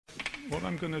what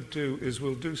I'm going to do is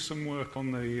we'll do some work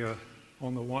on the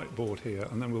whiteboard here,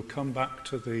 and then we'll come back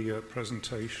to the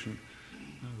presentation.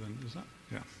 Then is that?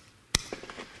 Yeah.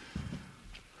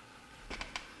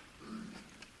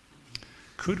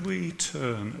 Could we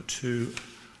turn to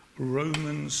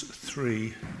Romans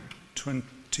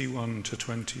 3:21 to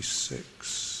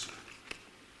 26?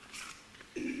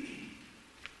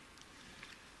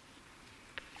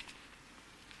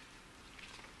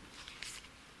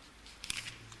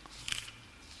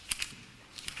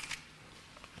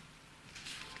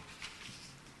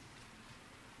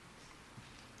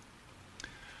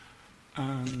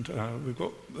 And we've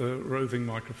got the roving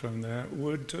microphone there.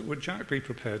 Would Jack be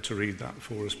prepared to read that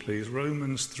for us, please?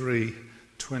 Romans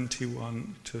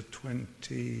 3:21 to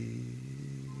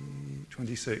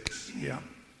 26. Yeah.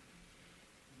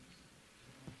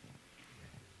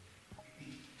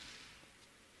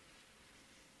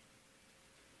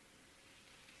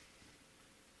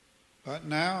 But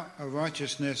now a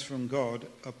righteousness from God,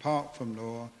 apart from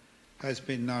law, has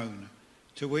been known,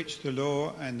 to which the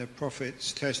law and the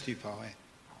prophets testify.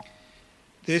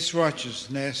 This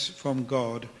righteousness from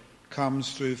God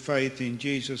comes through faith in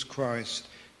Jesus Christ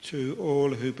to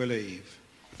all who believe.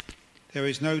 There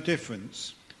is no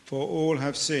difference, for all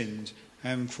have sinned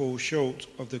and fall short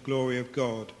of the glory of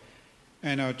God,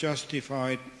 and are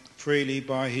justified freely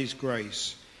by his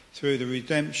grace through the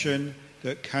redemption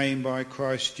that came by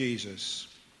Christ Jesus.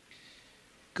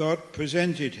 God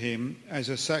presented him as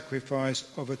a sacrifice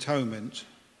of atonement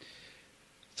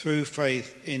through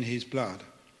faith in his blood.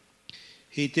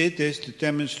 He did this to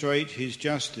demonstrate his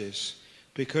justice,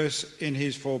 because in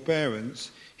his forbearance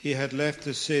he had left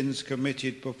the sins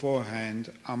committed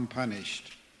beforehand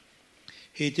unpunished.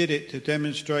 He did it to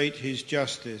demonstrate his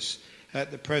justice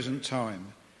at the present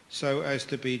time, so as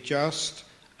to be just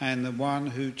and the one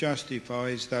who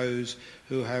justifies those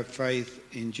who have faith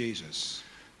in Jesus.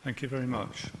 Thank you very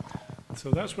much.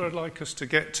 So that's where I'd like us to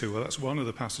get to. Well, that's one of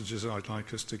the passages I'd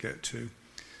like us to get to.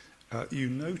 You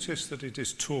notice that it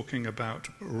is talking about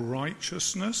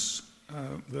righteousness,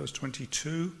 verse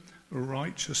 22.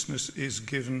 Righteousness is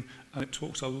given, and it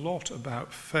talks a lot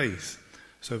about faith.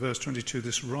 So verse 22,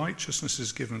 this righteousness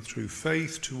is given through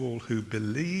faith to all who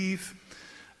believe.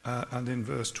 And in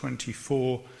verse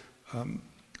 24,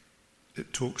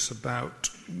 it talks about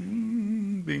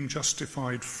being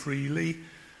justified freely.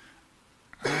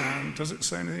 And does it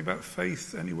say anything about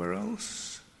faith anywhere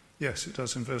else? Yes, it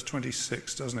does in verse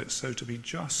 26, doesn't it? So to be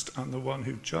just and the one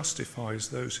who justifies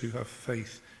those who have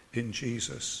faith in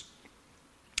Jesus.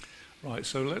 Right,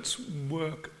 so let's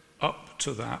work up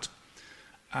to that,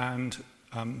 and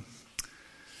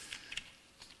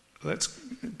let's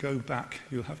go back.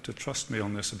 You'll have to trust me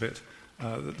on this a bit.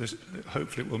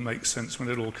 Hopefully it will make sense when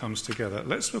it all comes together.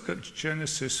 Let's look at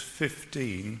Genesis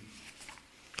 15.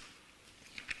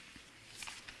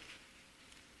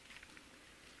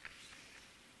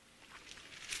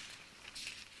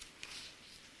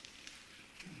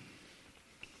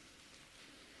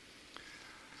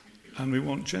 And we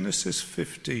want Genesis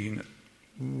 15,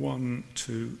 1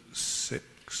 to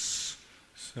 6.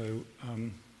 So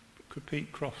could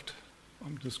Pete Croft,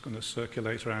 I'm just going to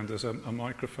circulate around, there's a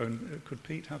microphone. Could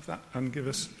Pete have that and give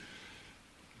us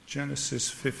Genesis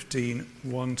 15,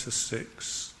 1 to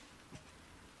 6.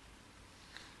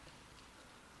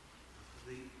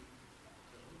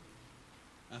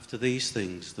 After these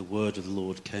things, the word of the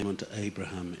Lord came unto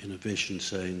Abraham in a vision,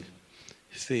 saying,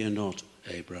 Fear not,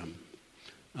 Abraham.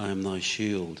 I am thy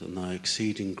shield and thy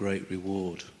exceeding great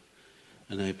reward.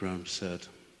 And Abraham said,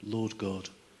 Lord God,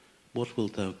 what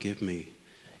wilt thou give me,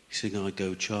 seeing I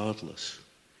go childless?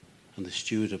 And the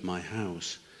steward of my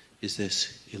house is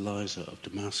this Eliezer of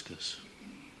Damascus.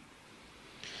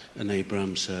 And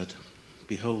Abraham said,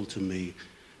 Behold, to me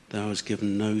thou hast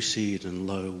given no seed, and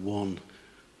lo, one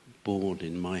born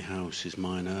in my house is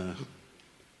mine heir.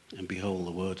 And behold,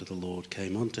 the word of the Lord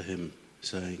came unto him,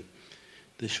 saying,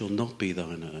 This shall not be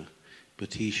thine heir,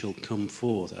 but he shall come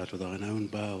forth out of thine own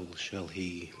bowels shall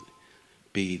he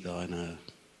be thine heir.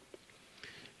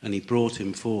 And he brought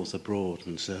him forth abroad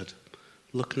and said,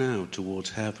 Look now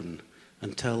towards heaven,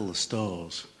 and tell the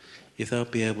stars, if thou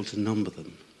be able to number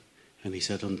them. And he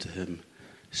said unto him,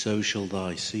 So shall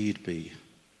thy seed be.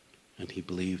 And he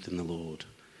believed in the Lord,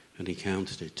 and he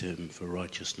counted it to him for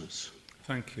righteousness.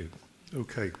 Thank you.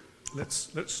 Okay, let's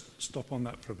stop on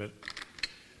that for a bit.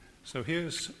 So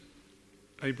here's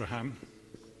Abraham.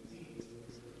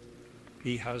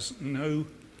 He has no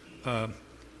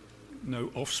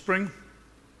offspring,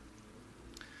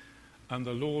 and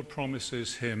the Lord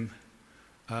promises him,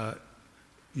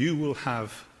 you will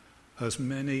have as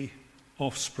many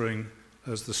offspring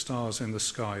as the stars in the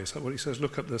sky. Is that what he says?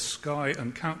 Look at the sky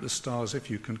and count the stars. If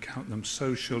you can count them,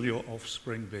 so shall your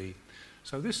offspring be.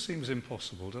 So this seems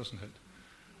impossible, doesn't it?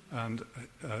 And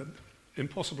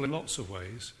impossible in lots of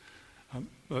ways.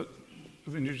 But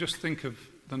when you just think of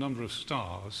the number of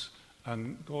stars,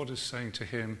 and God is saying to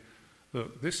him,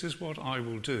 look, this is what I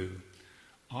will do.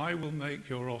 I will make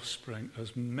your offspring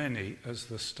as many as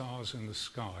the stars in the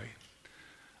sky.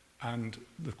 And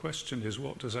the question is,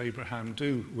 what does Abraham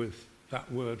do with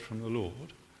that word from the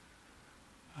Lord?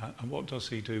 And what does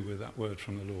he do with that word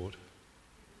from the Lord?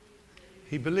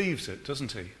 He believes it,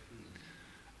 doesn't he?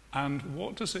 And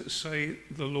what does it say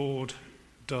the Lord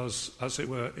does, as it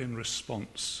were, in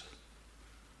response?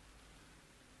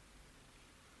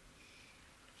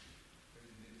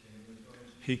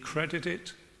 He credited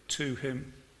it to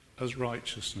him as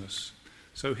righteousness.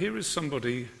 So here is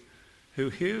somebody who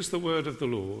hears the word of the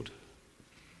Lord,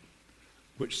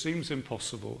 which seems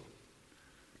impossible,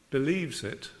 believes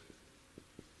it,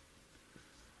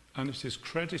 and it is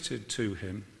credited to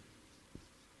him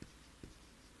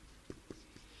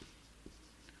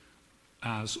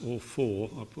as, or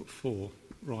for, I put for,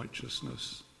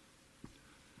 righteousness.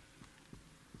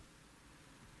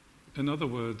 In other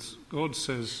words, God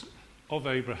says of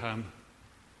Abraham,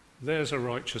 there's a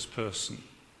righteous person.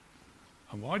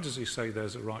 And why does he say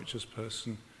there's a righteous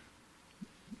person?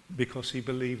 Because he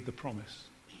believed the promise.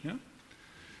 Yeah?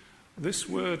 This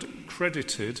word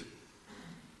credited,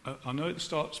 I know it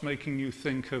starts making you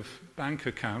think of bank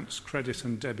accounts, credit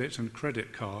and debit and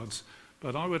credit cards,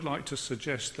 but I would like to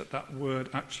suggest that that word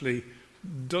actually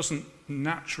doesn't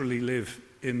naturally live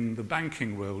in the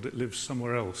banking world, it lives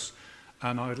somewhere else.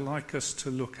 And I'd like us to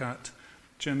look at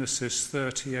Genesis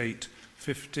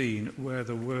 38:15, where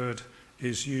the word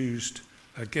is used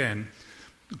again.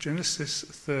 Genesis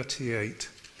 38.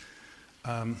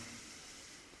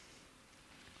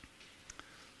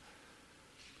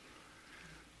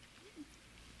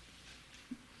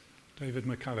 David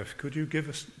McAuliffe, could you give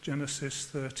us Genesis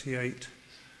 38,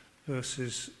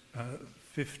 verses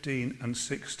 15 and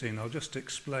 16? I'll just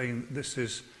explain. This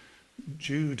is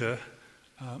Judah.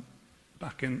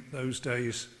 Back in those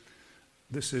days,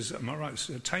 this is, am I right?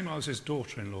 Tamar's his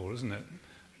daughter-in-law, isn't it?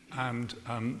 And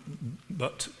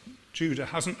but Judah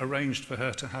hasn't arranged for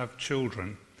her to have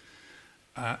children,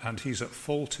 and he's at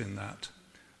fault in that.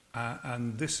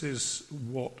 And this is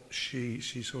what she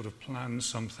sort of plans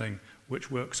something which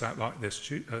works out like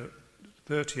this.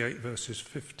 38 verses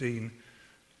 15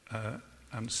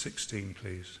 and 16,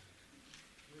 please.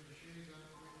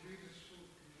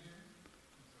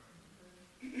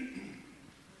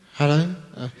 Hello.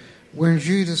 When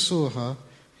Judah saw her,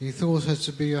 he thought her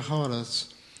to be a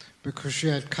harlot, because she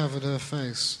had covered her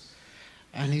face.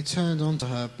 And he turned unto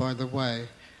her by the way,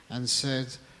 and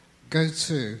said, Go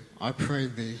to, I pray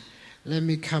thee, let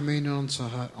me come in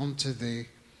unto thee.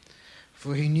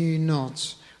 For he knew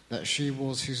not that she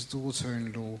was his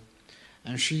daughter-in-law.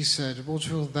 And she said,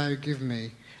 What wilt thou give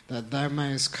me, that thou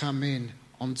mayest come in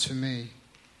unto me?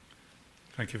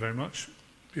 Thank you very much.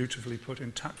 Beautifully put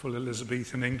in tactful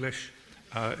Elizabethan English.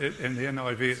 In the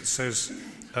NIV it says,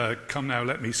 come now,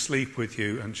 let me sleep with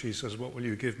you. And she says, what will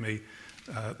you give me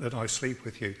that I sleep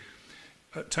with you?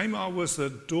 Tamar was the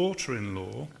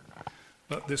daughter-in-law,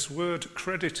 but this word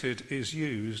credited is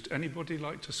used. Anybody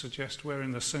like to suggest where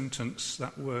in the sentence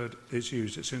that word is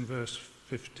used? It's in verse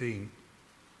 15.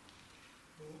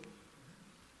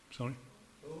 Sorry?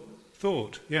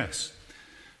 Thought, yes.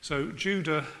 So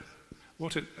Judah,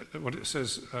 what it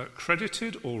says,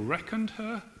 credited or reckoned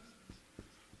her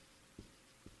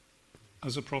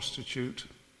as a prostitute.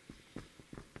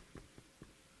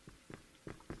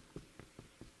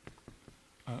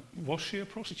 Was she a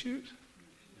prostitute?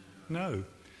 No.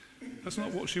 That's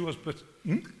not what she was, but...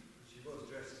 She was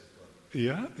dressed as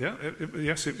one. Yeah.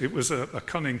 Yes, it was a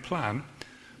cunning plan.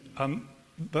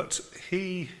 But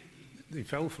he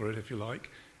fell for it, if you like.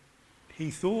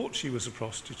 He thought she was a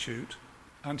prostitute,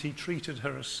 and he treated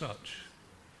her as such.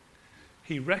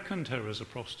 He reckoned her as a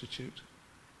prostitute,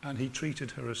 and he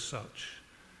treated her as such.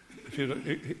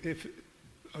 If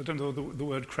I don't know the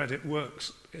word credit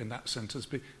works in that sentence,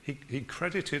 but he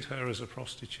credited her as a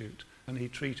prostitute, and he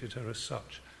treated her as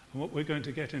such. And what we're going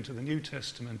to get into the New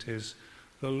Testament is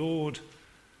the Lord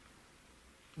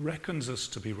reckons us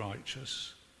to be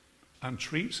righteous and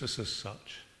treats us as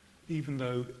such, even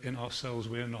though in ourselves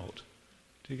we are not.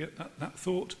 Do you get that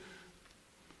thought?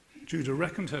 Judah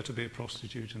reckoned her to be a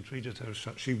prostitute and treated her as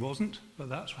such. She wasn't, but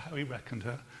that's how he reckoned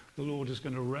her. The Lord is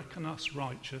going to reckon us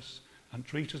righteous and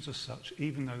treat us as such,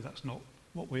 even though that's not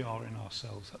what we are in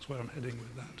ourselves. That's where I'm heading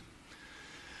with that.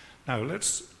 Now,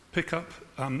 let's pick up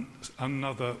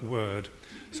another word.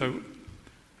 So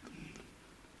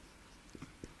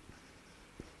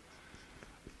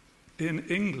in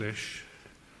English,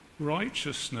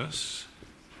 righteousness,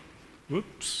 and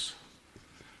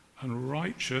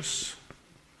righteous,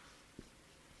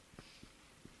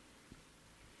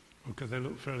 okay, they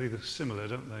look fairly similar,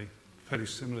 don't they? Fairly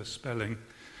similar spelling.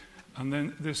 And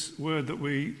then this word that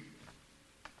we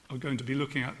are going to be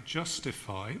looking at,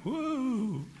 justify,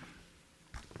 whoa!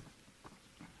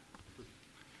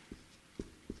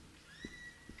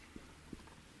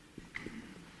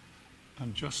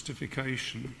 And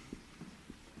justification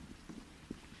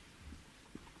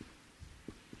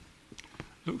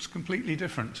looks completely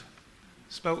different,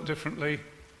 spelt differently,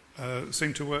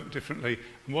 seem to work differently.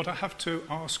 And what I have to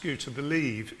ask you to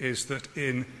believe is that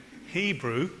in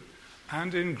Hebrew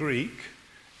and in Greek,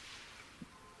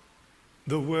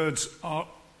 the words are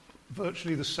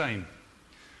virtually the same.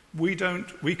 We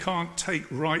can't take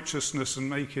righteousness and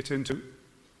make it into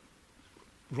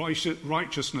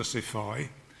righteousnessify,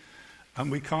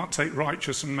 and we can't take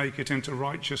righteous and make it into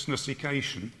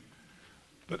righteousnessication.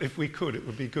 But if we could, it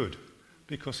would be good.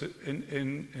 Because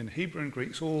in Hebrew and Greek,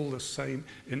 it's all the same.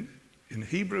 In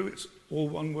Hebrew, it's all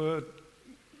one word,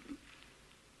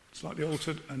 slightly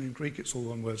altered, and in Greek, it's all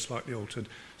one word, slightly altered.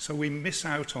 So we miss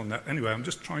out on that. Anyway, I'm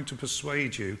just trying to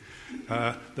persuade you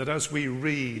that as we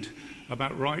read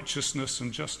about righteousness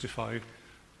and justify,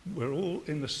 we're all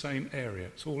in the same area.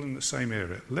 It's all in the same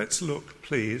area. Let's look,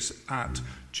 please, at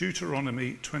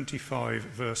Deuteronomy 25,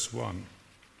 verse 1.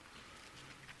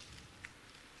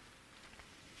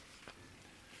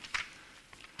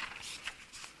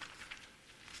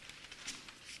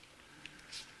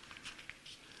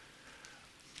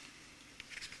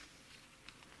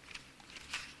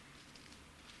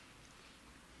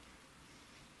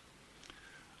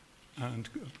 And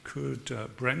could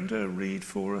Brenda read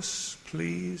for us,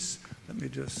 please? Let me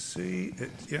just see.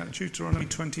 Deuteronomy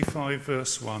 25,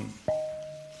 verse 1.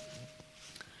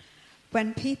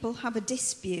 When people have a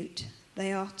dispute,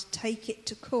 they are to take it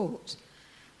to court,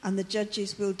 and the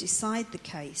judges will decide the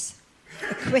case,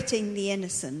 acquitting the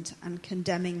innocent and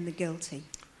condemning the guilty.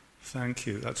 Thank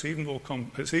you. That's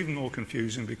it's even more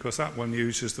confusing because that one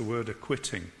uses the word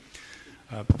acquitting.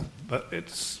 But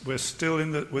we're still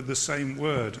with the same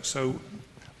word. So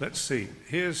let's see.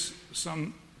 Here's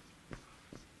some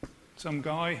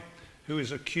guy who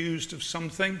is accused of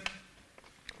something.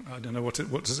 I don't know what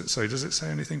does it say. Does it say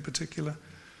anything particular?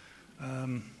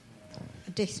 A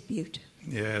dispute.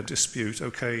 Yeah, a dispute.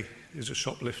 Okay, he's a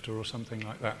shoplifter or something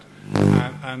like that.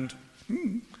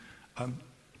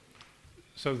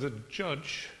 So the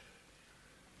judge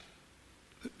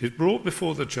is brought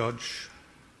before the judge.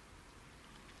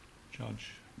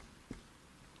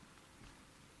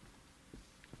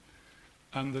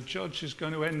 And the judge is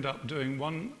going to end up doing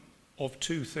one of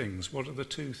two things. What are the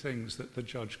two things that the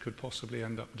judge could possibly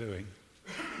end up doing?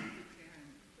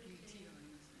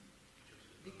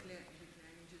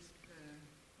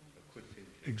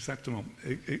 Exactement.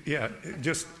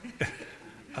 Just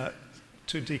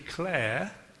to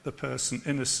declare the person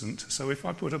innocent. So if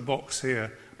I put a box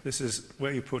here, this is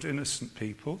where you put innocent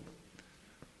people.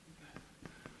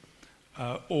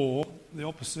 Or the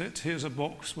opposite, here's a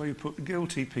box where you put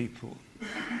guilty people.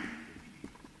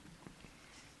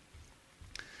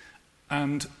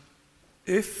 And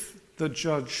if the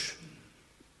judge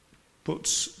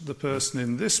puts the person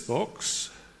in this box,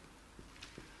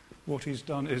 what he's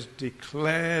done is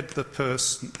declared the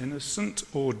person innocent,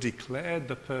 or declared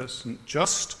the person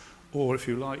just, or if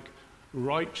you like,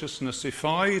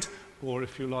 righteousnessified, or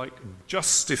if you like,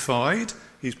 justified.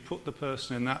 He's put the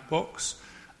person in that box.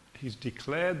 He's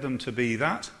declared them to be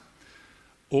that.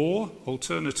 Or,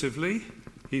 alternatively,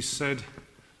 he's said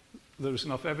there's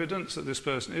enough evidence that this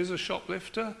person is a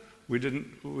shoplifter.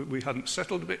 We hadn't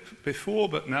settled it before,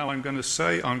 but now I'm going to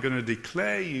say, I'm going to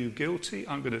declare you guilty.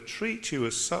 I'm going to treat you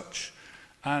as such,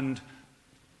 and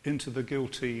into the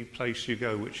guilty place you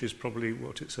go, which is probably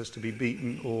what it says, to be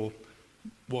beaten or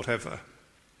whatever.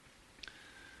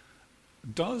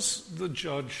 Does the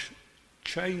judge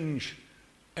change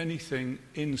anything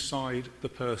inside the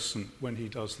person when he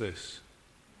does this?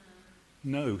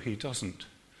 No, he doesn't.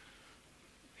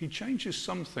 He changes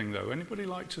something, though. Anybody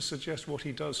like to suggest what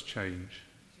he does change?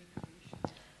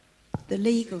 The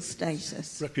legal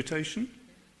status. Reputation?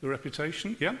 The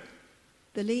reputation, yeah.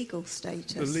 The legal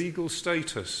status. The legal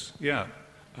status, yeah.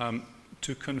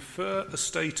 To confer a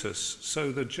status.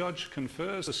 So the judge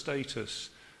confers a status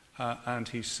and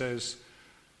he says,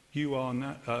 "You are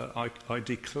now, I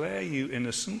declare you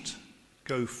innocent,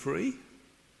 go free,"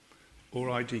 or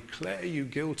 "I declare you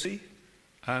guilty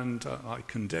and I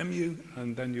condemn you,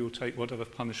 and then you'll take whatever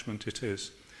punishment it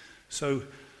is." So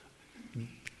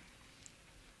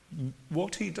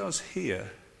what he does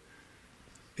here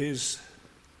is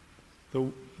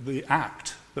the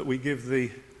act that we give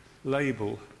the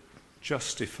label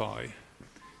justify.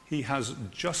 He has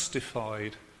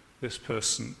justified this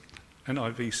person.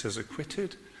 NIV says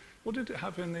acquitted. What did it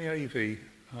have in the AV,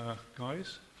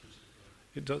 guys?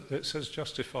 It says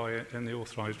justify in the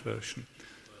authorized version.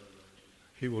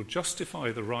 He will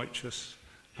justify the righteous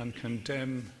and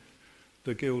condemn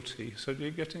the guilty. So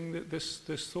you're getting this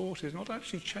thought is not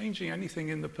actually changing anything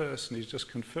in the person. He's just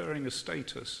conferring a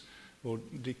status or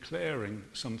declaring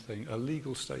something, a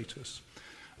legal status.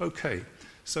 Okay,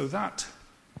 so that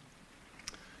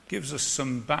gives us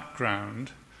some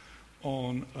background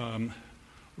on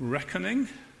reckoning,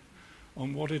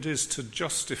 on what it is to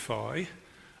justify,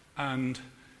 and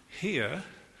here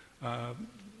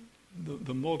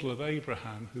the model of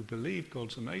Abraham, who believed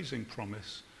God's amazing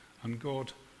promise, and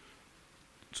God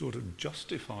sort of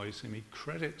justifies him. He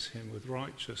credits him with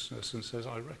righteousness and says,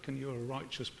 I reckon you're a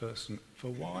righteous person. For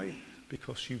why?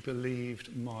 Because you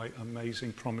believed my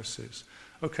amazing promises.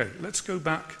 Okay, let's go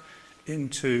back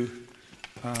into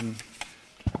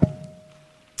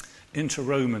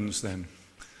Romans then.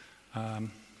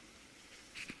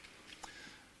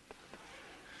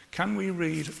 Can we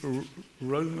read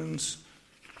Romans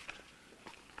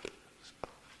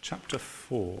chapter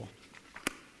 4?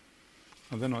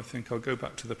 And then I think I'll go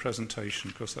back to the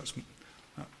presentation because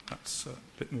that's a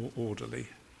bit more orderly.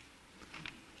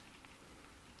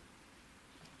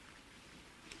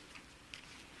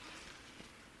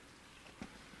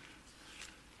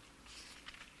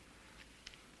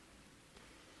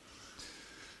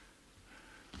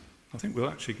 I think we'll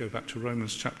actually go back to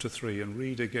Romans chapter 3 and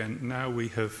read again. Now we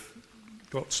have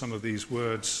got some of these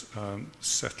words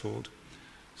settled.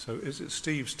 So is it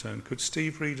Steve's turn? Could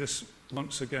Steve read us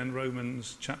once again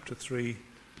Romans chapter 3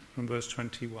 from verse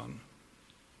 21?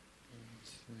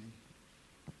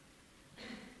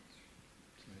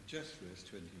 Just verse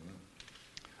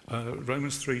 21.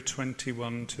 Romans 3,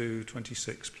 21 to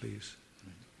 26, please.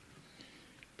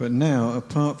 But now,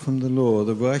 apart from the law,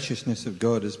 the righteousness of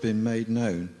God has been made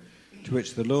known, to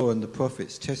which the law and the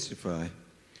prophets testify.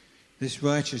 This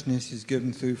righteousness is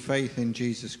given through faith in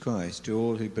Jesus Christ to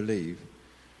all who believe.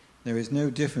 There is no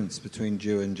difference between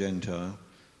Jew and Gentile,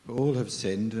 for all have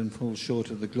sinned and fall short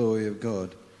of the glory of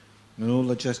God, and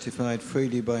all are justified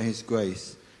freely by his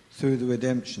grace through the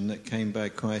redemption that came by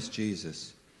Christ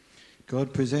Jesus.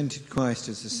 God presented Christ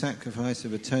as a sacrifice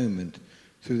of atonement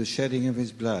through the shedding of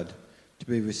his blood to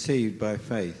be received by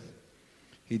faith.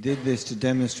 He did this to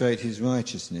demonstrate his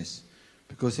righteousness,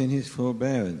 because in his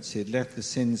forbearance he had left the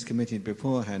sins committed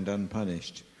beforehand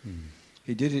unpunished.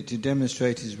 He did it to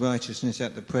demonstrate his righteousness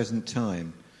at the present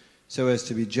time, so as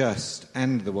to be just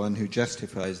and the one who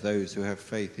justifies those who have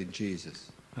faith in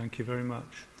Jesus. Thank you very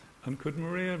much. And could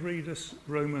Maria read us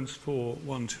Romans 4,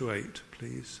 1 to 8,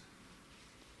 please?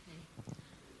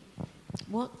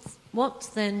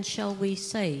 What then shall we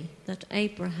say that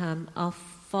Abraham, our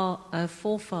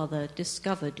forefather,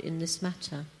 discovered in this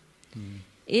matter?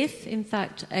 If, in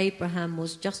fact, Abraham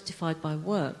was justified by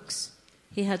works,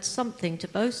 he had something to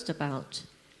boast about,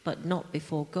 but not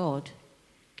before God.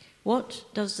 What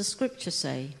does the scripture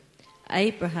say?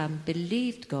 Abraham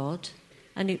believed God,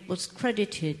 and it was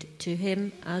credited to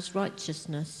him as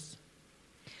righteousness.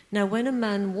 Now, when a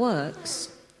man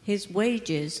works, his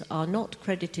wages are not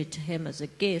credited to him as a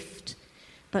gift,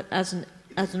 but as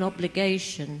an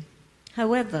obligation.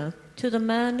 However, to the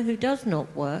man who does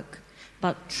not work,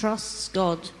 but trusts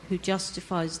God who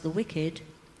justifies the wicked,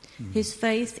 his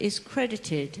faith is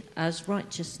credited as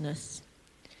righteousness.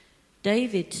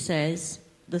 David says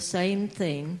the same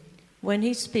thing when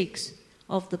he speaks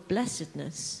of the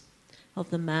blessedness of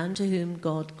the man to whom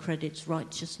God credits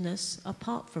righteousness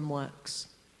apart from works.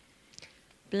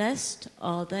 Blessed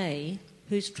are they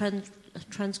whose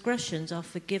transgressions are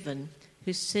forgiven,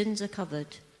 whose sins are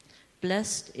covered.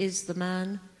 Blessed is the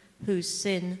man whose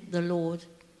sin the Lord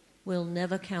will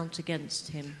never count against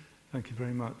him. Thank you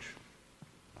very much.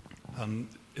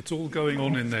 It's all going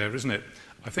on in there, isn't it?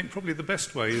 I think probably the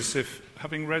best way is if,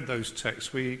 having read those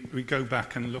texts, we go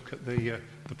back and look at the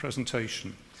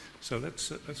presentation. So let's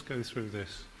go through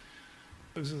this.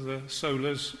 Those are the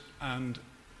solas, and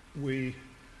we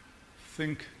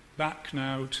think back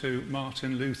now to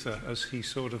Martin Luther as he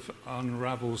sort of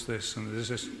unravels this and as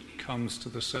this comes to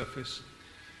the surface.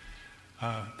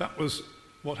 That was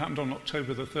what happened on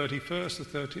October the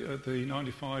 31st, the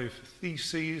 95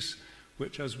 Theses,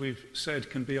 which, as we've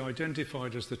said, can be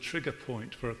identified as the trigger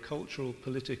point for a cultural,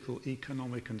 political,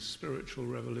 economic and spiritual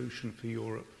revolution for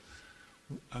Europe.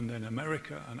 And then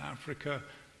America and Africa,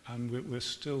 and we're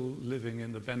still living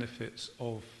in the benefits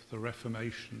of the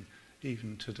Reformation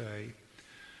even today.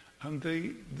 And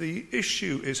the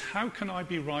issue is, how can I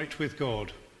be right with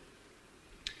God?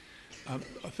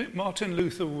 I think Martin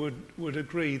Luther would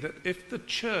agree that if the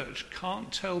church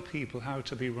can't tell people how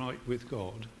to be right with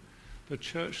God, the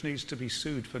church needs to be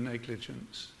sued for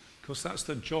negligence, because that's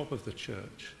the job of the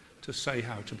church, to say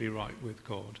how to be right with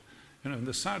God. And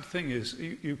the sad thing is,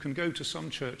 you can go to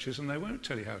some churches and they won't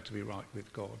tell you how to be right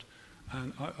with God.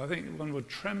 And I think one would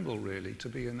tremble, really, to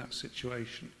be in that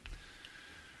situation.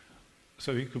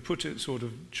 So you could put it sort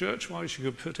of church-wise, you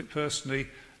could put it personally.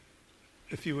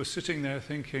 If you were sitting there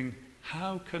thinking,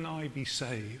 how can I be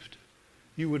saved?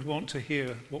 You would want to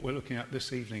hear what we're looking at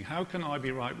this evening. How can I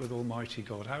be right with Almighty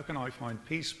God? How can I find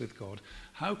peace with God?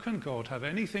 How can God have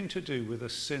anything to do with a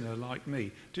sinner like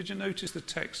me? Did you notice the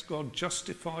text, God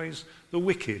justifies the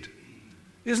wicked?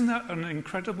 Isn't that an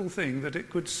incredible thing that it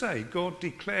could say? God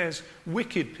declares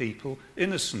wicked people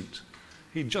innocent.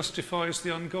 He justifies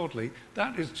the ungodly.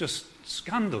 That is just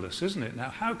scandalous, isn't it? Now,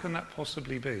 how can that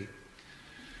possibly be?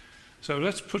 So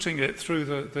let's putting it through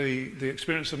the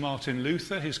experience of Martin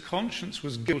Luther. His conscience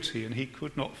was guilty and he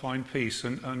could not find peace.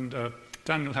 And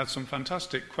Daniel had some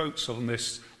fantastic quotes on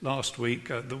this last week.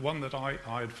 The one that I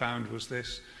had found was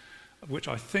this, which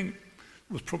I think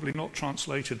was probably not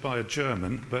translated by a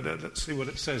German, but let's see what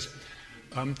it says.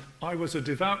 I was a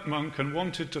devout monk and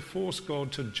wanted to force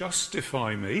God to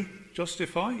justify me, to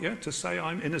say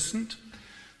I'm innocent,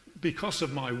 because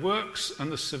of my works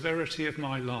and the severity of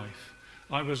my life.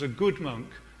 I was a good monk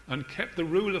and kept the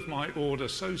rule of my order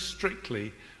so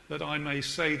strictly that I may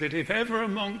say that if ever a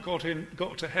monk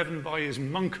got to heaven by his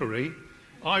monkery,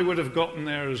 I would have gotten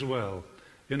there as well.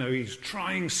 You know, he's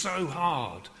trying so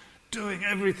hard, doing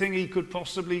everything he could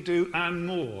possibly do and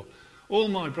more. All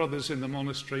my brothers in the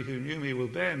monastery who knew me will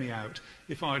bear me out.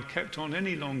 If I had kept on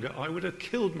any longer, I would have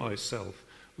killed myself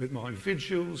with my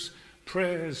vigils,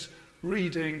 prayers,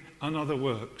 reading and other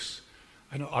works.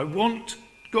 And I want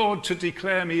God to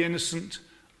declare me innocent.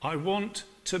 I want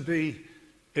to be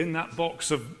in that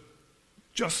box of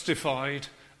justified,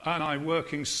 and I'm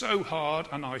working so hard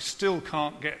and I still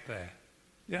can't get there.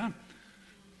 Yeah?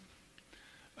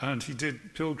 And he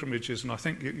did pilgrimages, and I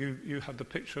think you had the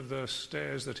picture of the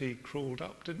stairs that he crawled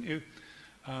up, didn't you?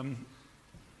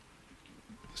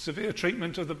 Severe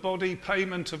treatment of the body,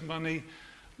 payment of money,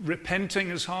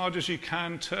 repenting as hard as you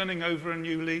can, turning over a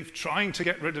new leaf, trying to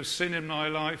get rid of sin in my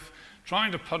life,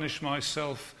 trying to punish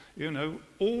myself,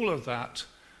 all of that,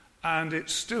 and it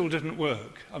still didn't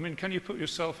work. I mean, can you put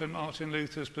yourself in Martin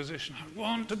Luther's position? I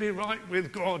want to be right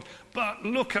with God, but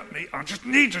look at me, I just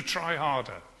need to try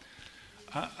harder.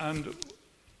 And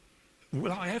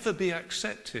will I ever be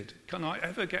accepted? Can I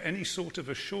ever get any sort of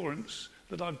assurance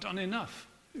that I've done enough?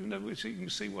 You can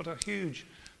see what a huge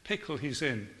pickle he's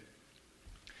in.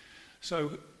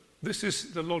 So this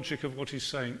is the logic of what he's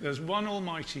saying. There's one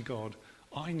Almighty God.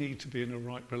 I need to be in a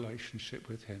right relationship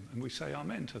with him. And we say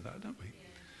amen to that, don't we? Yeah.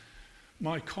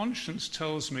 My conscience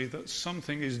tells me that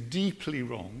something is deeply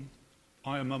wrong.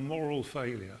 I am a moral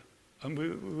failure. And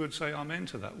we would say amen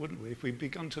to that, wouldn't we? If we've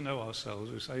begun to know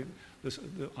ourselves, we say,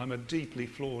 I'm a deeply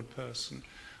flawed person.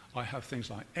 I have things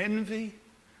like envy.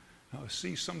 I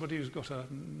see somebody who's got a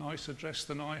nicer dress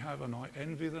than I have and I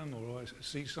envy them, or I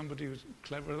see somebody who's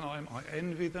cleverer than I am, I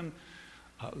envy them.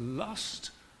 Lust,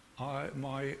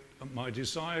 my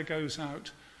desire goes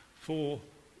out for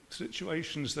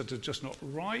situations that are just not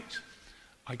right.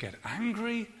 I get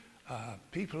angry.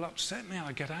 People upset me.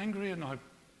 I get angry and I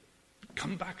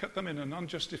come back at them in an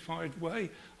unjustified way.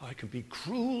 I can be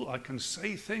cruel. I can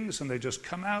say things and they just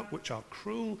come out which are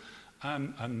cruel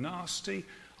and nasty.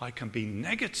 I can be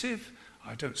negative.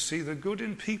 I don't see the good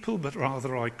in people, but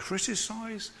rather I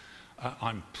criticize.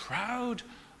 I'm proud.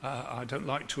 I don't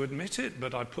like to admit it,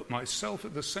 but I put myself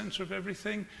at the center of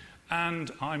everything. And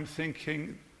I'm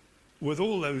thinking, with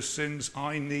all those sins,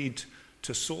 I need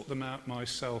to sort them out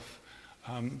myself.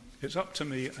 It's up to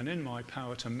me and in my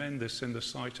power to mend this in the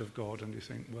sight of God. And you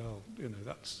think, well,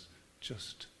 that's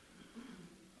just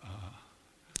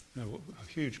a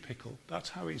huge pickle. That's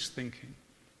how he's thinking.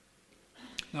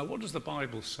 Now, what does the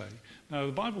Bible say? Now,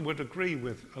 the Bible would agree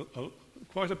with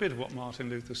quite a bit of what Martin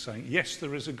Luther's saying. Yes,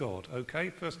 there is a God, okay?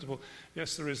 First of all,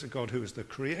 yes, there is a God who is the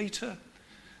creator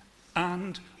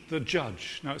and the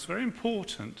judge. Now, it's very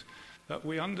important that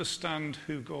we understand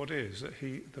who God is. That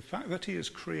the fact that he is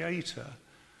creator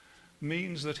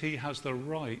means that he has the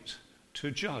right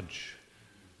to judge.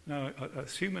 Now,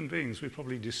 as human beings, we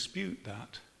probably dispute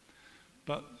that,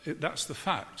 but that's the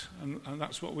fact, and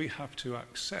that's what we have to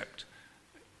accept.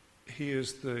 He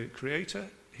is the creator,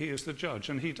 he is the judge,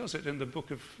 and he does it in the book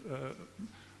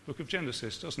of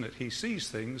Genesis, doesn't it? He sees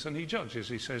things and he judges.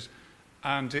 He says,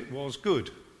 and it was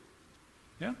good.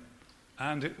 Yeah?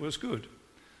 and it was good.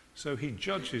 So he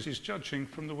judges, he's judging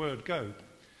from the word go.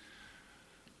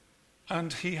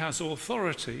 And he has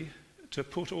authority to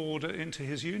put order into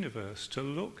his universe, to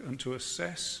look and to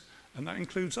assess, and that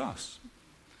includes us.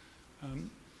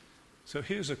 So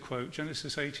here's a quote,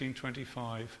 Genesis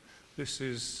 18:25. This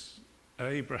is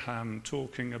Abraham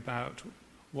talking about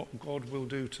what God will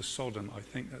do to Sodom. I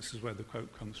think this is where the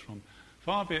quote comes from.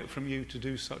 Far be it from you to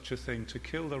do such a thing, to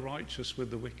kill the righteous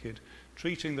with the wicked,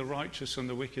 treating the righteous and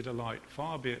the wicked alike.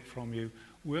 Far be it from you.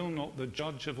 Will not the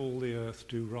judge of all the earth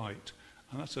do right?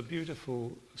 And that's a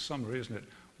beautiful summary, isn't it?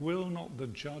 Will not the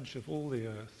judge of all the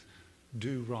earth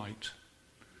do right?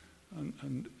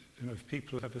 And you know, if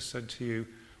people have ever said to you,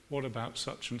 what about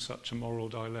such and such a moral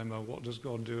dilemma? What does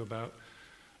God do about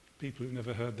people who've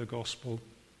never heard the gospel?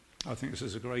 I think this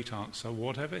is a great answer.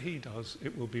 Whatever he does,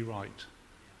 it will be right.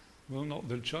 Will not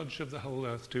the judge of the whole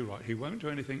earth do right? He won't do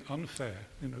anything unfair.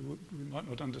 You know, we might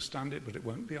not understand it, but it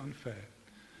won't be unfair.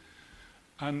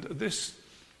 And this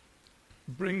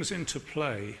brings into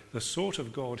play the sort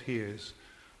of God he is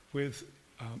with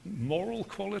moral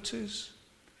qualities.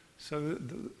 So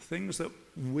the things that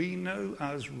we know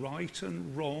as right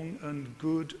and wrong and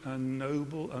good and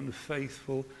noble and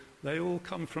faithful, they all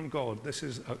come from God.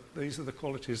 These are the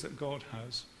qualities that God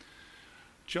has.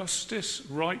 Justice,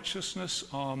 righteousness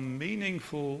are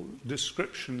meaningful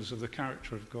descriptions of the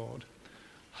character of God.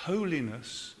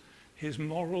 Holiness, his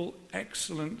moral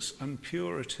excellence and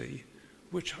purity,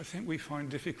 which I think we find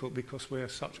difficult because we're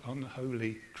such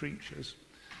unholy creatures.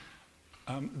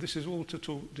 This is all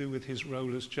to do with his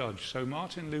role as judge. So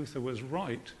Martin Luther was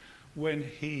right when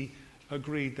he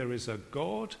agreed there is a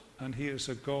God, and he is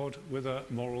a God with a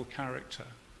moral character.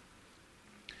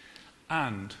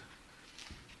 And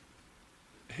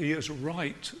he is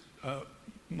right,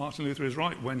 Martin Luther is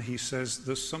right when he says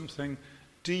there's something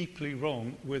deeply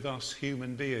wrong with us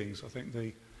human beings. I think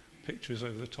the picture is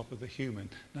over the top of the human.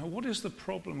 Now, what is the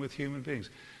problem with human beings?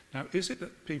 Now, is it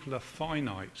that people are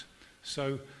finite?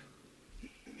 So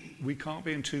we can't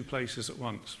be in two places at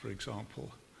once, for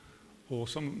example. Or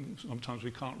sometimes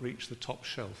we can't reach the top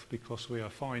shelf because we are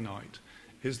finite.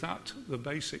 Is that the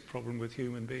basic problem with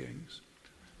human beings?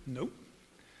 Nope.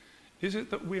 Is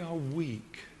it that we are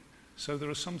weak? So there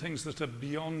are some things that are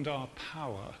beyond our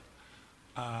power.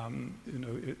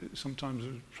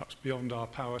 Sometimes perhaps beyond our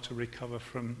power to recover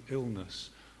from illness,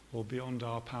 or beyond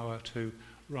our power to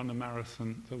run a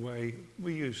marathon the way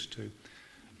we used to.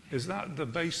 Is that the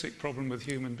basic problem with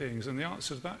human beings? And the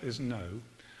answer to that is no.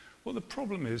 What the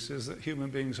problem is that human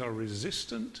beings are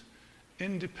resistant,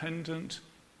 independent,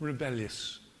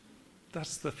 rebellious.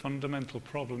 That's the fundamental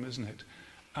problem, isn't it?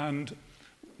 And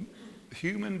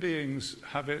human beings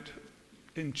have it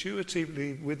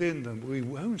intuitively within them. We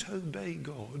won't obey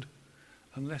God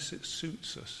unless it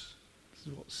suits us. This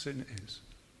is what sin is.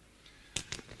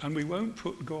 And we won't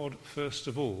put God first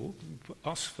of all, put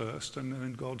us first, and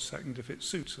then God second if it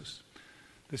suits us.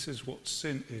 This is what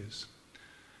sin is.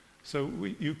 So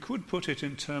you could put it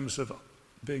in terms of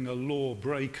being a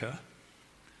lawbreaker.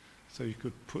 So you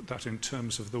could put that in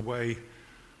terms of the way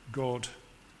God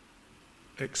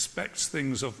expects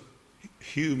things of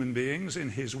human beings in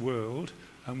his world,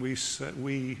 and we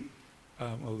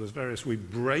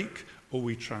break, or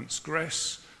we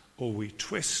transgress, or we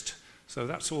twist. So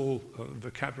that's all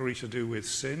vocabulary to do with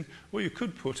sin. Or you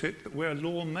could put it that we're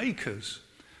lawmakers,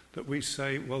 that we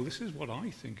say, well, this is what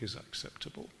I think is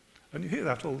acceptable. And you hear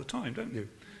that all the time, don't you?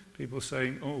 People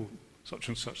saying, oh, such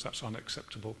and such, that's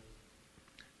unacceptable.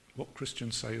 What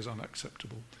Christians say is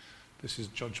unacceptable. This is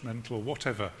judgmental or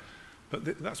whatever.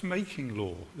 But that's making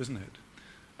law, isn't it?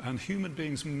 And human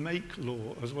beings make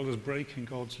law as well as breaking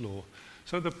God's law.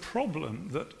 So the problem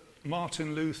that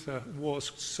Martin Luther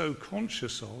was so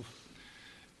conscious of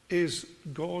is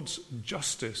God's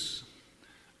justice.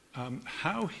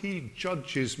 How he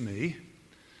judges me,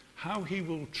 how he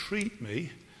will treat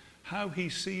me, how he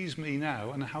sees me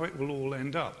now, and how it will all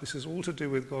end up. This is all to do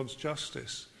with God's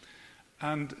justice.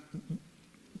 And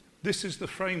this is the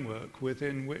framework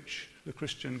within which the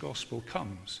Christian gospel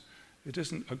comes. It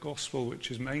isn't a gospel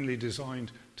which is mainly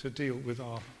designed to deal with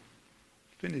our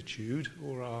finitude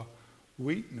or our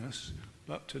weakness,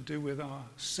 but to do with our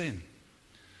sin.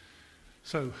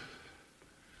 So,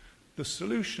 the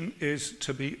solution is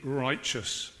to be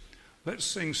righteous. Let's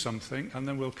sing something, and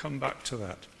then we'll come back to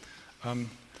that.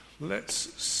 Let's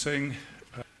sing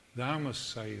Thou Must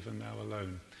Save and Thou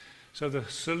Alone. So the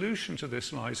solution to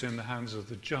this lies in the hands of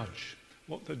the judge.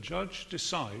 What the judge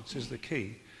decides is the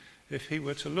key. If he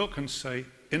were to look and say,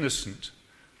 innocent,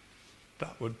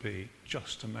 that would be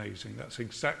just amazing. That's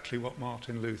exactly what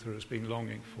Martin Luther has been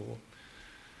longing for.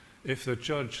 If the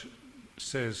judge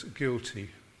says guilty,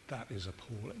 that is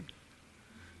appalling.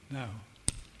 Now,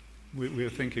 we're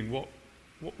thinking, what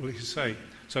will he say?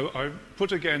 So I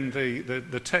put again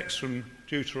the text from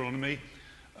Deuteronomy,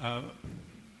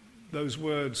 those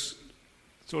words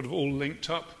sort of all linked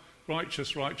up.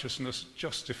 Righteous, righteousness,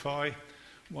 justify.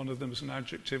 One of them is an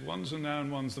adjective, one's a noun,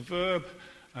 one's the verb.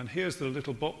 And here's the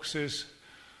little boxes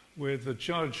with the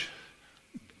judge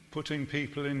putting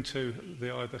people into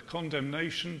the either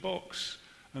condemnation box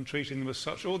and treating them as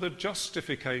such, or the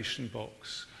justification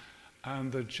box.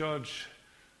 And the judge,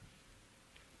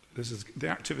 this is the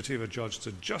activity of a judge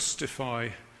to justify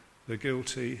the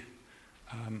guilty,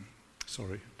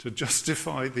 to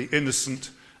justify the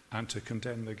innocent and to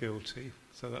condemn the guilty.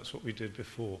 So that's what we did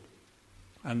before.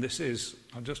 And this is,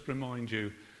 I'll just remind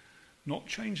you, not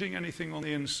changing anything on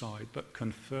the inside, but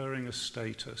conferring a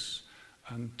status.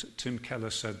 And Tim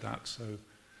Keller said that, so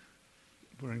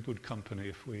we're in good company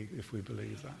if we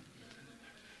believe that.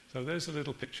 So there's a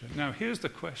little picture. Now here's the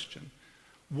question.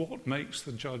 What makes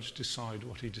the judge decide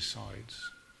what he decides?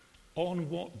 On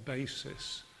what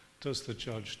basis does the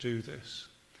judge do this?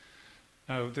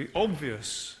 Now the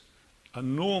obvious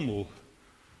and normal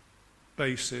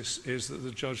basis is that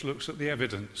the judge looks at the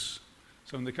evidence.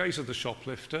 So in the case of the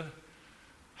shoplifter,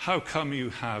 how come you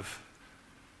have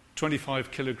 25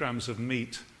 kilograms of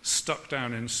meat stuck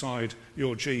down inside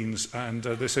your jeans and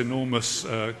this enormous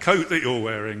coat that you're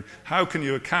wearing? How can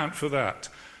you account for that?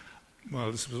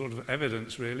 Well, this is sort of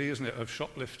evidence, really, isn't it, of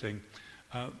shoplifting.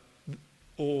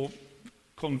 Or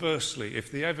conversely,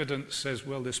 if the evidence says,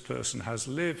 well, this person has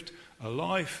lived a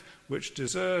life which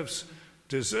deserves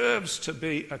to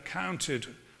be accounted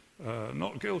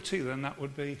not guilty, then that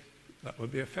would be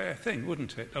a fair thing,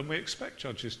 wouldn't it? And we expect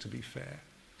judges to be fair.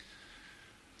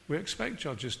 We expect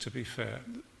judges to be fair.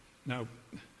 Now,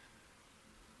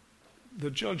 the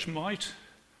judge might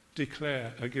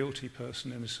declare a guilty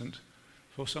person innocent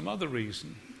for some other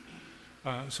reason.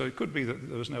 So it could be that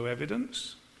there was no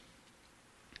evidence,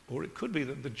 or it could be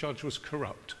that the judge was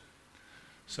corrupt.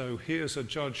 So here's a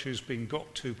judge who's been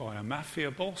got to by a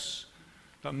mafia boss.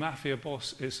 The mafia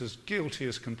boss is as guilty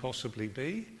as can possibly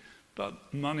be,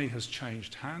 but money has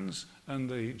changed hands, and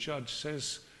the judge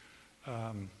says,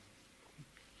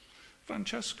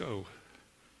 Francesco,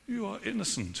 you are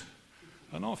innocent.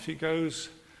 And off he goes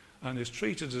and is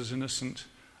treated as innocent,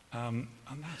 and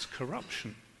that's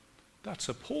corruption. That's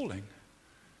appalling.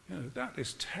 You know, that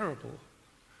is terrible.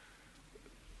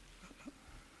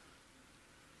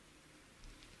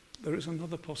 There is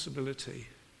another possibility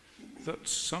that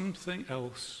something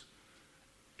else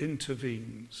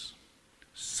intervenes.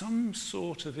 Some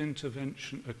sort of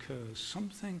intervention occurs,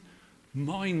 something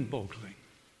mind-boggling.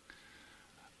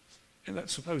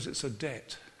 Let's suppose it's a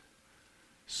debt.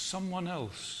 Someone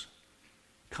else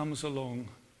comes along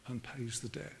and pays the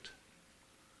debt.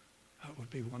 That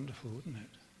would be wonderful, wouldn't it?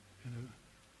 You know,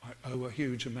 I owe a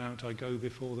huge amount, I go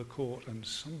before the court, and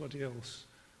somebody else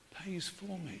pays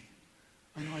for me,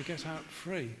 and I get out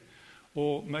free.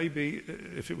 Or maybe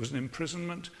if it was an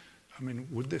imprisonment, I mean,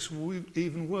 would this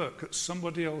even work? That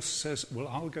somebody else says, well,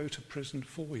 I'll go to prison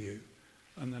for you,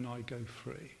 and then I go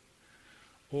free.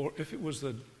 Or if it was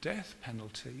the death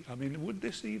penalty, I mean, would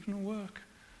this even work?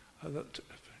 That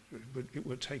it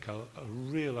would take a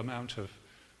real amount of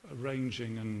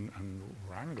arranging and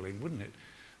wrangling, wouldn't it?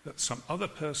 That some other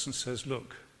person says,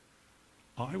 look,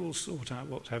 I will sort out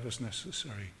whatever's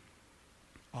necessary.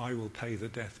 I will pay the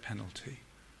death penalty,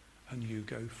 and you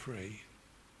go free.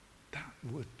 That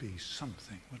would be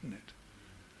something, wouldn't it?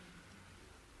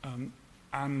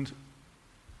 And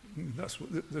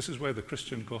this is where the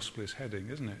Christian gospel is heading,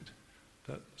 isn't it?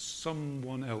 That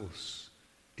someone else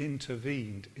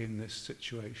intervened in this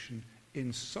situation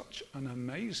in such an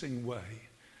amazing way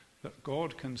that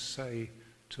God can say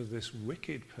to this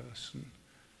wicked person,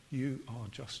 you are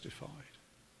justified.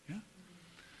 Yeah?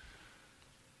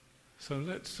 So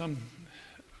let's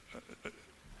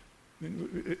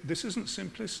this isn't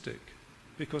simplistic,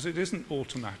 because it isn't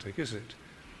automatic, is it?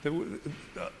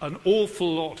 An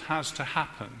awful lot has to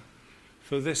happen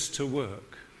for this to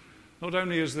work. Not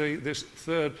only has this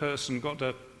third person got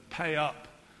to pay up,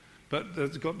 but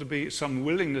there's got to be some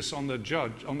willingness on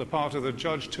the part of the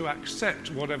judge to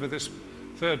accept whatever this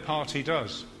third party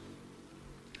does.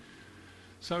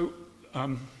 So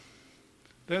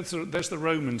there's the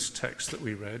Romans text that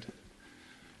we read.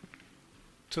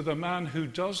 To the man who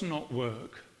does not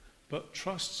work, but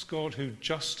trusts God who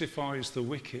justifies the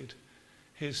wicked,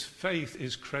 his faith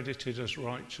is credited as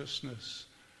righteousness.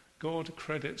 God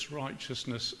credits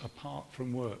righteousness apart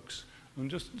from works.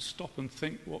 And just stop and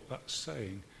think what that's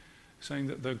saying. Saying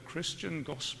that the Christian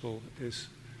gospel is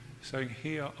saying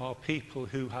here are people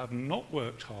who have not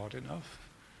worked hard enough,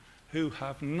 who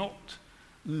have not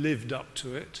lived up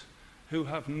to it, who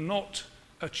have not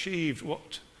achieved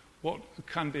what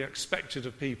can be expected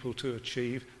of people to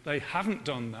achieve. They haven't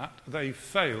done that, they've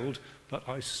failed, but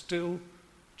I still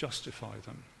justify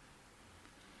them.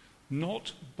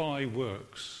 Not by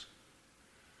works.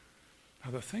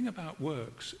 Now the thing about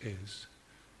works is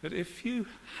that if you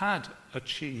had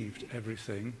achieved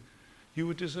everything, you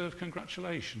would deserve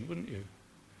congratulation, wouldn't you?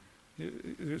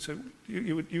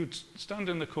 You would stand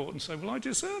in the court and say, well, I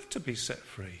deserve to be set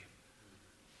free.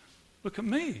 Look at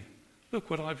me. Look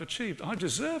what I've achieved. I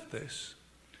deserve this.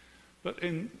 But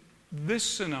in this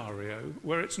scenario,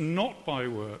 where it's not by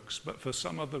works, but for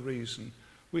some other reason,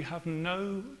 we have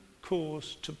no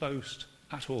cause to boast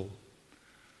at all.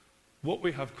 What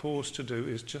we have cause to do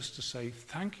is just to say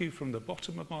thank you from the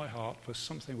bottom of my heart for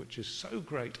something which is so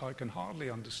great I can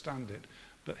hardly understand it.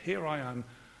 But here I am,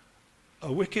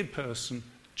 a wicked person,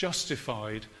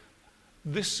 justified.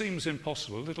 This seems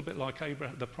impossible, a little bit like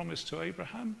Abraham, the promise to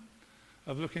Abraham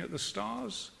of looking at the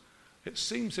stars. It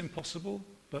seems impossible,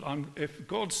 but if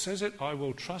God says it, I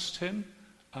will trust him,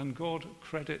 and God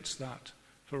credits that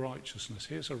for righteousness.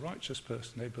 Here's a righteous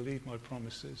person, they believe my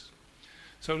promises.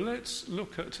 So let's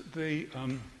look at the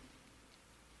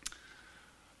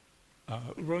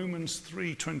Romans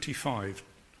 3:25.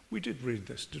 We did read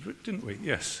this, didn't we?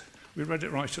 Yes, we read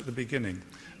it right at the beginning.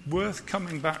 Worth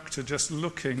coming back to just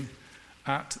looking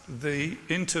at the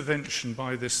intervention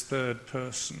by this third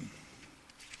person.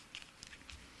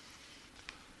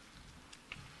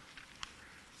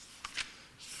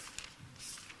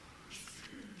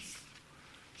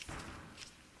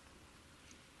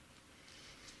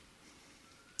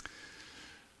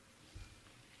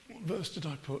 Verse did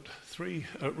I put?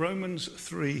 Romans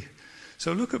 3.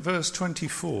 So look at verse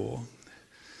 24.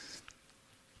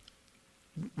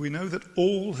 We know that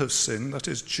all have sinned, that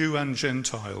is Jew and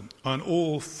Gentile, and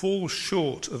all fall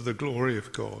short of the glory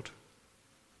of God.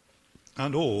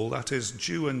 And all, that is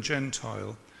Jew and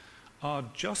Gentile, are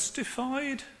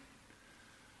justified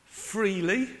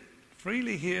freely.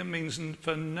 Freely here means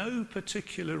for no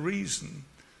particular reason.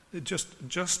 They're just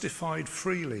justified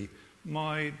freely.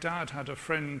 My dad had a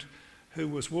friend who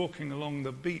was walking along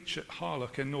the beach at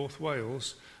Harloch in North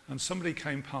Wales, and somebody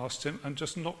came past him and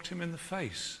just knocked him in the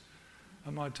face.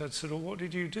 And my dad said, well, what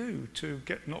did you do to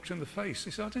get knocked in the face?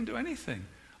 He said, I didn't do anything.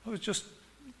 I was just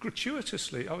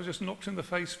gratuitously, I was just knocked in the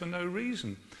face for no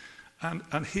reason.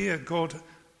 And here God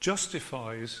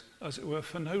justifies, as it were,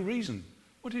 for no reason.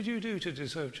 What did you do to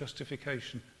deserve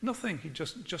justification? Nothing. He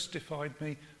just justified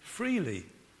me freely.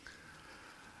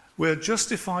 We're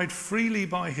justified freely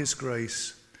by his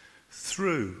grace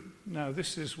through. Now,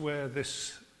 this is where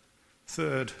this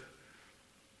third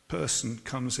person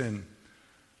comes in.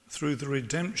 Through the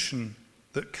redemption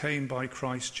that came by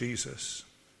Christ Jesus.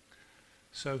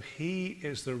 So he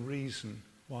is the reason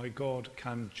why God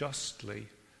can justly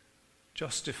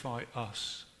justify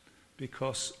us,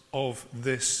 because of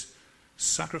this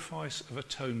sacrifice of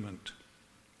atonement.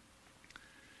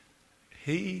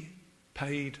 He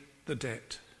paid the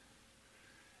debt.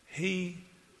 He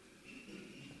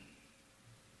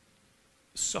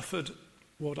suffered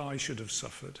what I should have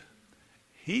suffered.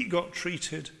 He got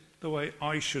treated the way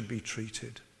I should be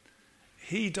treated.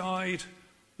 He died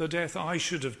the death I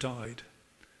should have died.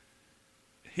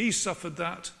 He suffered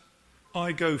that,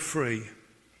 I go free.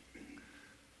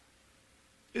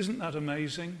 Isn't that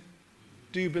amazing?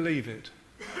 Do you believe it?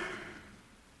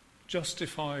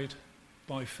 Justified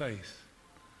by faith.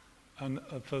 And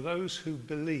for those who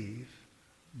believe,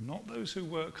 not those who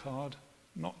work hard,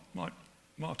 not like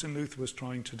Martin Luther was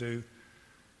trying to do,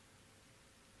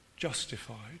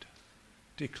 justified,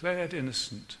 declared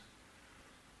innocent,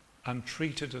 and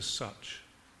treated as such.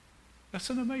 That's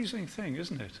an amazing thing,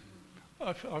 isn't it?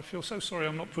 I feel so sorry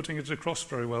I'm not putting it across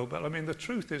very well, but I mean the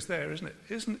truth is there, isn't it?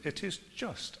 It is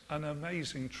just an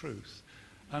amazing truth.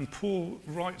 And Paul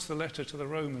writes the letter to the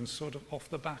Romans sort of off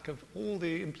the back of all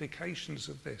the implications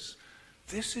of this.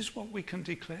 This is what we can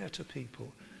declare to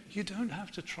people. You don't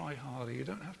have to try harder. You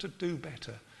don't have to do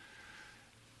better.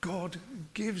 God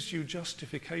gives you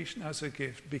justification as a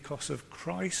gift because of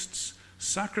Christ's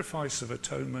sacrifice of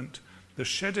atonement, the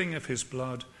shedding of his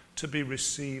blood to be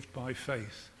received by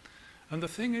faith. And the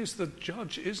thing is, the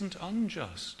judge isn't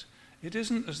unjust. It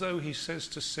isn't as though he says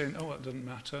to sin, oh, it doesn't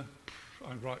matter,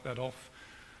 I write that off.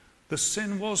 The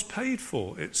sin was paid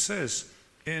for. It says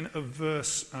in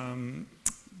verse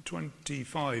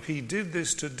 25, he did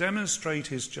this to demonstrate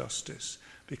his justice,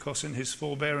 because in his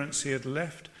forbearance he had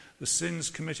left the sins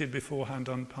committed beforehand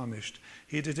unpunished.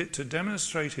 He did it to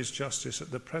demonstrate his justice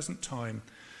at the present time,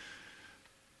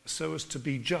 so as to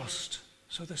be just.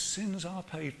 So the sins are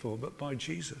paid for, but by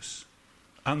Jesus.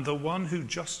 And the one who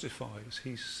justifies,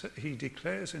 he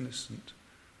declares innocent.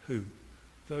 Who?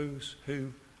 Those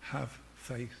who have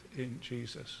faith in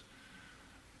Jesus.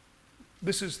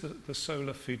 This is the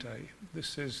Sola Fide.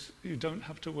 This is, you don't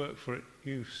have to work for it.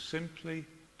 You simply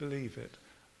believe it.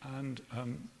 And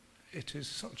it is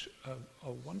such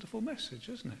a wonderful message,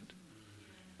 isn't it?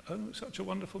 Oh, such a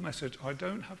wonderful message. I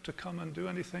don't have to come and do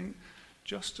anything,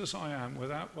 just as I am,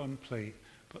 without one plea,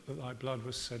 but that thy blood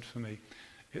was shed for me.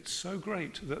 It's so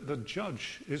great that the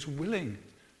judge is willing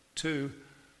to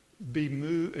be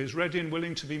moved, is ready and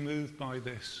willing to be moved by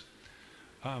this.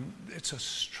 It's a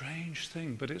strange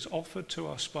thing, but it's offered to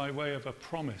us by way of a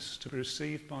promise to be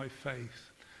received by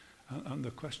faith. And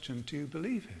the question, do you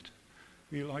believe it?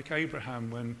 Are you like Abraham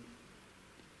when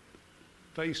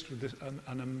faced with this,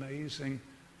 an amazing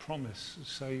promise?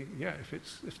 Say, yeah,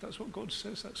 if that's what God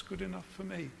says, that's good enough for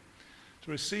me.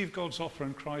 To receive God's offer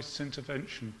and Christ's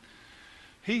intervention.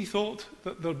 He thought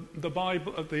that the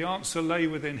Bible, the answer lay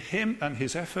within him and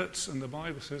his efforts, and the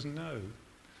Bible says no.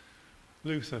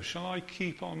 Luther, shall I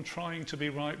keep on trying to be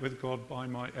right with God by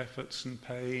my efforts and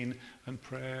pain and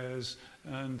prayers?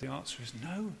 And the answer is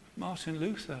no. Martin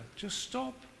Luther, just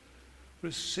stop.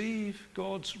 Receive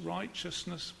God's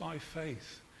righteousness by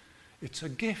faith. It's a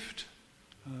gift.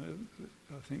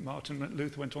 I think Martin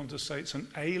Luther went on to say it's an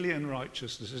alien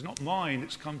righteousness. It's not mine,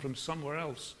 it's come from somewhere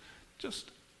else. Just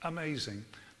amazing.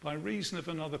 By reason of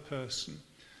another person.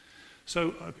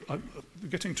 So, I'm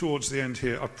getting towards the end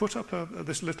here. I've put up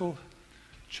this little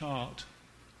chart.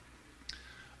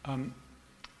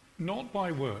 Not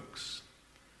by works.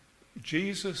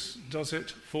 Jesus does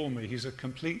it for me. He's a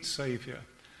complete saviour.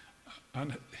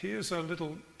 And here's a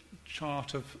little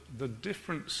chart of the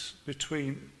difference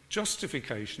between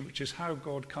justification, which is how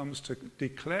God comes to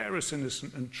declare us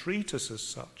innocent and treat us as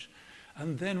such,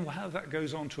 and then how that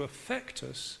goes on to affect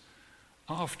us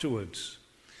afterwards.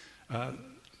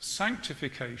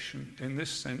 Sanctification, in this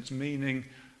sense, meaning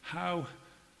how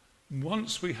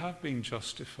once we have been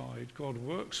justified, God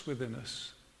works within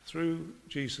us through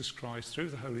Jesus Christ, through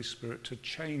the Holy Spirit, to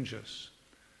change us.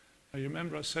 Now, you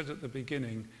remember I said at the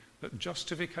beginning that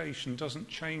justification doesn't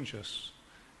change us.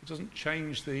 It doesn't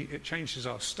change it changes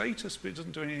our status, but it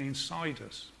doesn't do anything inside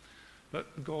us.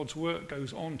 But God's work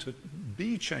goes on to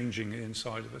be changing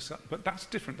inside of us. But that's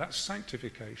different. That's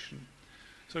sanctification.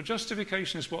 So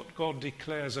justification is what God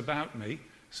declares about me.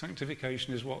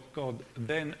 Sanctification is what God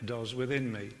then does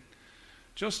within me.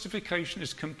 Justification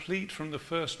is complete from the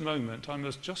first moment. I'm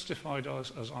as justified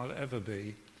as I'll ever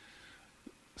be.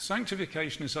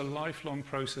 Sanctification is a lifelong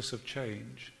process of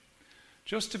change.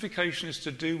 Justification is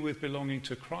to do with belonging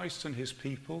to Christ and his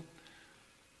people.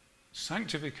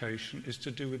 Sanctification is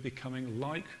to do with becoming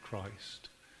like Christ.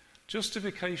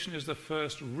 Justification is the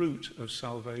first root of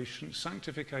salvation.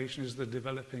 Sanctification is the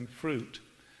developing fruit.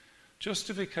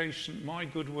 Justification, my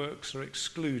good works are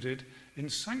excluded. In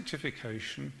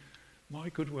sanctification, my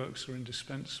good works are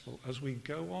indispensable. As we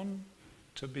go on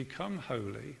to become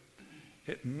holy,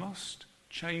 it must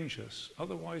change us.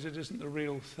 Otherwise, it isn't the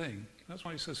real thing. That's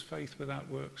why he says faith without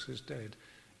works is dead.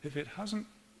 If it hasn't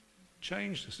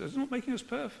changed us, it's not making us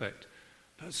perfect,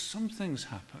 but something's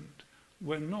happened.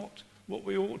 We're not what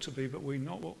we ought to be, but we're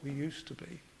not what we used to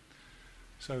be.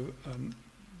 So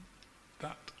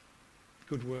that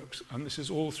good works, and this is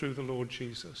all through the Lord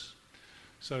Jesus.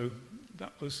 So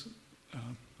that was,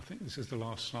 I think this is the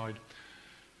last slide.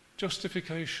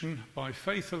 Justification by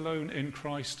faith alone in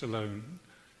Christ alone.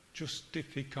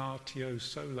 Justificatio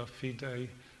sola fide,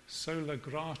 sola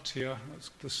gratia. That's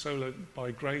the sola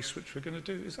by grace, which we're going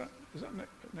to do. Is that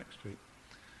next week?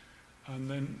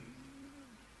 And then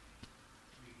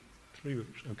 3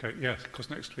 weeks. Okay, yes, because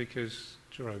next week is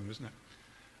Jerome, isn't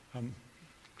it?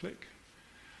 Click.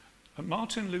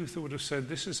 Martin Luther would have said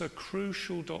this is a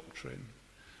crucial doctrine.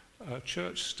 A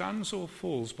church stands or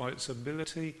falls by its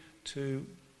ability to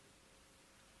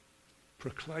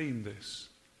proclaim this.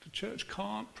 The church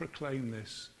can't proclaim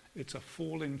this. It's a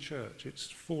falling church. It's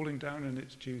falling down in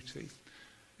its duty.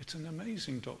 It's an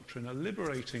amazing doctrine, a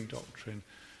liberating doctrine.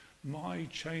 My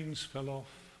chains fell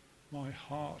off. My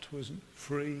heart was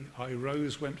free. I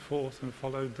rose, went forth and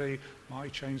followed thee. My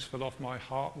chains fell off. My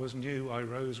heart was new. I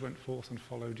rose, went forth and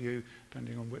followed you,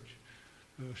 depending on which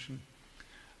version.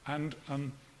 And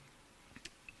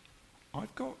I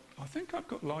think I've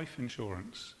got life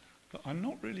insurance, but I'm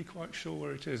not really quite sure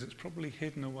where it is. It's probably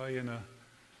hidden away in a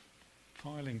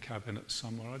filing cabinet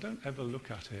somewhere. I don't ever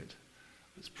look at it.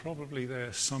 It's probably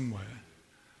there somewhere.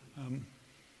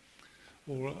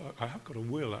 Or I have got a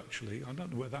will, actually. I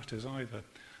don't know where that is either.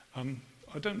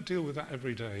 I don't deal with that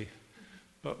every day.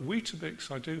 But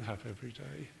Weetabix I do have every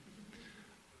day.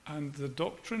 And the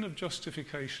doctrine of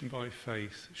justification by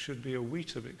faith should be a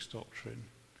Weetabix doctrine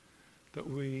that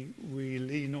we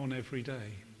lean on every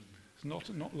day. It's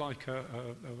not like a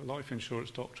life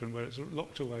insurance doctrine where it's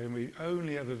locked away and we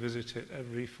only ever visit it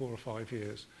every 4 or 5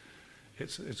 years.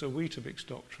 It's a Weetabix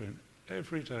doctrine.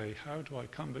 Every day, how do I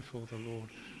come before the Lord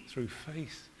through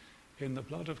faith in the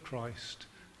blood of Christ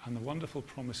and the wonderful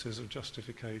promises of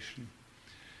justification?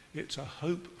 It's a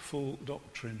hopeful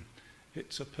doctrine.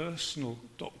 It's a personal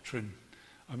doctrine.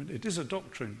 I mean, it is a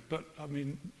doctrine, but I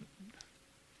mean,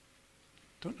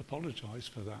 don't apologise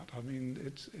for that. I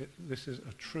mean, this is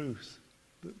a truth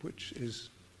which is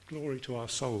glory to our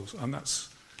souls, and that's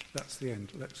the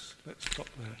end. Let's stop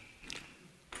there.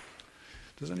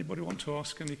 Does anybody want to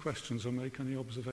ask any questions or make any observations?